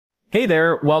Hey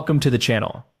there, welcome to the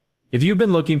channel. If you've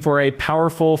been looking for a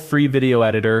powerful free video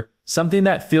editor, something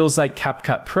that feels like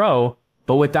CapCut Pro,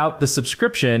 but without the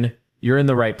subscription, you're in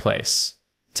the right place.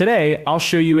 Today, I'll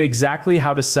show you exactly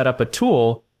how to set up a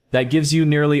tool that gives you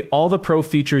nearly all the pro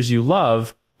features you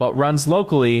love, but runs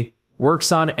locally,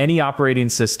 works on any operating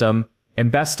system,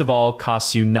 and best of all,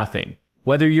 costs you nothing.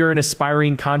 Whether you're an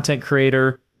aspiring content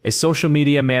creator, a social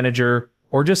media manager,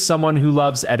 or just someone who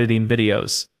loves editing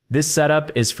videos, this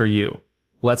setup is for you.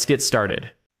 Let's get started.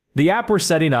 The app we're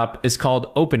setting up is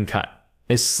called OpenCut,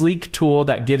 a sleek tool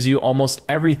that gives you almost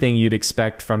everything you'd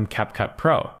expect from CapCut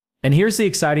Pro. And here's the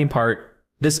exciting part.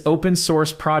 This open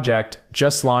source project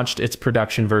just launched its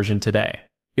production version today.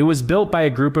 It was built by a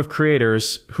group of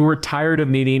creators who were tired of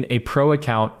needing a pro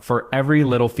account for every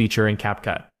little feature in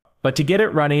CapCut. But to get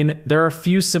it running, there are a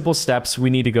few simple steps we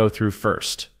need to go through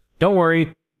first. Don't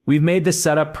worry, we've made the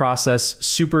setup process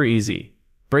super easy,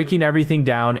 breaking everything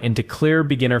down into clear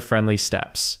beginner-friendly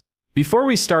steps. Before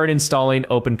we start installing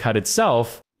OpenCut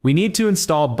itself, we need to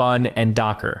install Bun and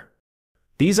Docker.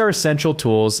 These are essential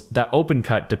tools that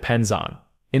OpenCut depends on.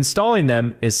 Installing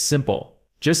them is simple.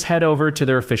 Just head over to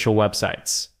their official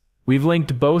websites. We've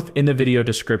linked both in the video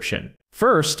description.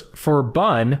 First, for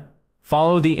Bun,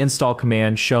 follow the install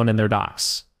command shown in their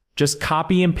docs. Just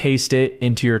copy and paste it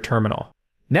into your terminal.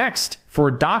 Next,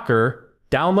 for Docker,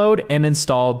 download and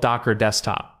install Docker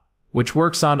Desktop, which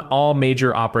works on all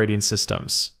major operating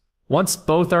systems. Once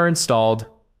both are installed,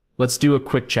 let's do a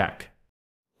quick check.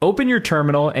 Open your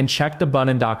terminal and check the Bun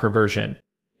and Docker version.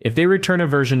 If they return a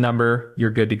version number,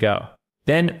 you're good to go.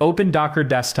 Then open Docker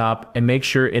Desktop and make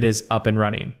sure it is up and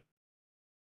running.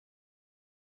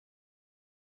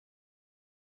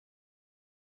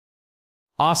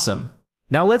 Awesome.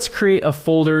 Now let's create a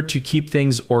folder to keep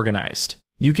things organized.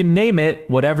 You can name it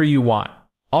whatever you want.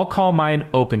 I'll call mine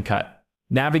OpenCut.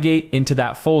 Navigate into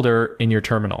that folder in your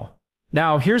terminal.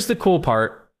 Now here's the cool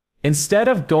part. Instead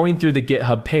of going through the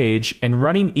GitHub page and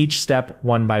running each step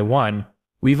one by one,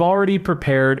 we've already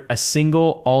prepared a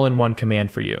single all-in-one command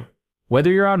for you.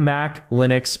 Whether you're on Mac,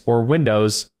 Linux, or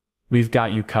Windows, we've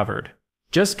got you covered.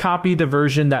 Just copy the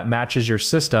version that matches your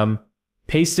system,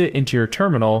 paste it into your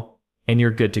terminal, and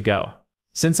you're good to go.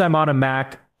 Since I'm on a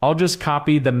Mac, I'll just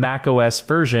copy the macOS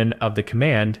version of the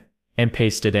command and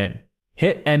paste it in.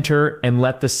 Hit enter and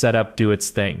let the setup do its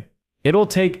thing. It'll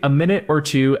take a minute or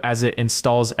two as it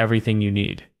installs everything you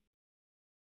need.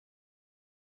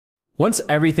 Once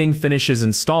everything finishes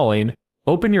installing,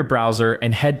 open your browser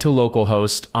and head to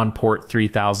localhost on port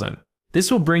 3000.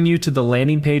 This will bring you to the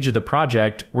landing page of the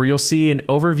project where you'll see an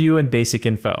overview and basic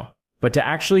info. But to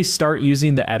actually start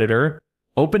using the editor,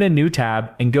 open a new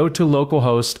tab and go to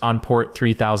localhost on port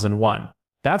 3001.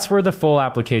 That's where the full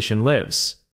application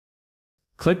lives.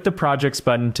 Click the Projects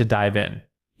button to dive in.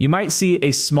 You might see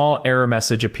a small error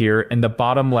message appear in the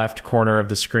bottom left corner of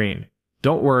the screen.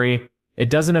 Don't worry,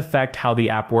 it doesn't affect how the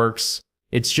app works.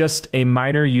 It's just a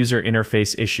minor user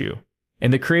interface issue,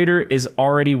 and the creator is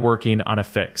already working on a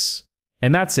fix.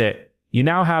 And that's it. You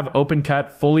now have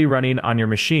OpenCut fully running on your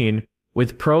machine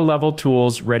with pro-level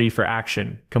tools ready for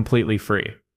action, completely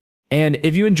free. And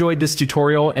if you enjoyed this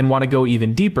tutorial and want to go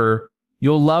even deeper,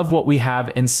 you'll love what we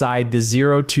have inside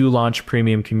the 02 Launch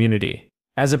Premium community.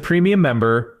 As a premium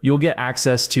member, you'll get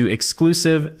access to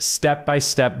exclusive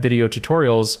step-by-step video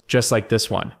tutorials just like this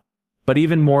one. But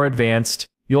even more advanced,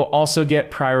 you'll also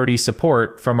get priority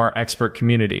support from our expert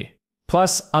community,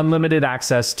 plus unlimited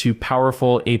access to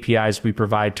powerful APIs we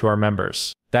provide to our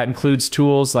members. That includes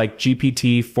tools like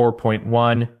GPT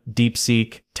 4.1,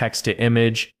 DeepSeek,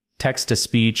 text-to-image,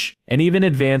 text-to-speech, and even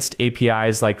advanced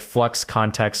APIs like Flux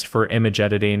Context for image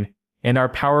editing, and our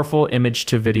powerful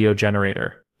image-to-video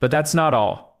generator. But that's not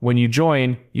all. When you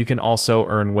join, you can also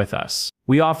earn with us.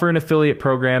 We offer an affiliate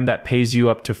program that pays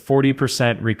you up to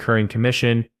 40% recurring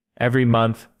commission every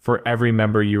month for every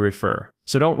member you refer.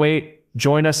 So don't wait,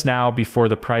 join us now before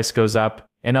the price goes up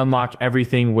and unlock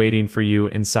everything waiting for you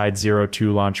inside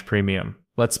 02 Launch Premium.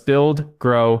 Let's build,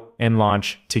 grow, and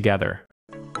launch together.